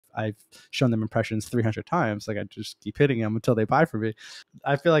I've shown them impressions 300 times. Like I just keep hitting them until they buy from me.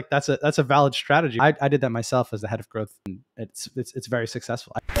 I feel like that's a valid strategy. I did that myself as the head of growth, and it's very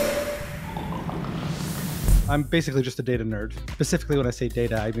successful. I'm basically just a data nerd. Specifically, when I say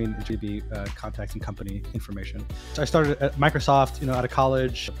data, I mean GB contact and company information. So I started at Microsoft, out of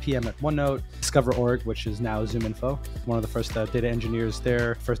college, PM at OneNote, Discover.org, which is now ZoomInfo. One of the first data engineers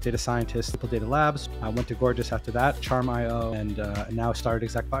there, first data scientist, People Data Labs. I went to Gorgeous after that, Charm.io, and now started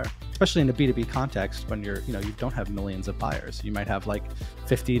ExactBuyer. Especially in a B2B context, when you don't have millions of buyers. You might have like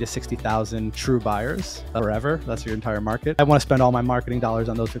 50 to 60,000 true buyers forever. That's your entire market. I want to spend all my marketing dollars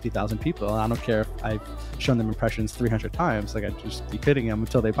on those 50,000 people. And I don't care if I've shown them impressions 300 times. Like I just keep hitting them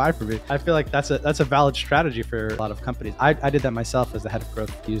until they buy from me. I feel like that's a valid strategy for a lot of companies. I did that myself as the head of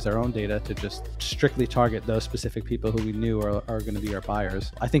growth, to use our own data to just strictly target those specific people who we knew are going to be our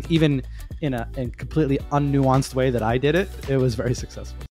buyers. I think even in a completely unnuanced way that I did it, it was very successful.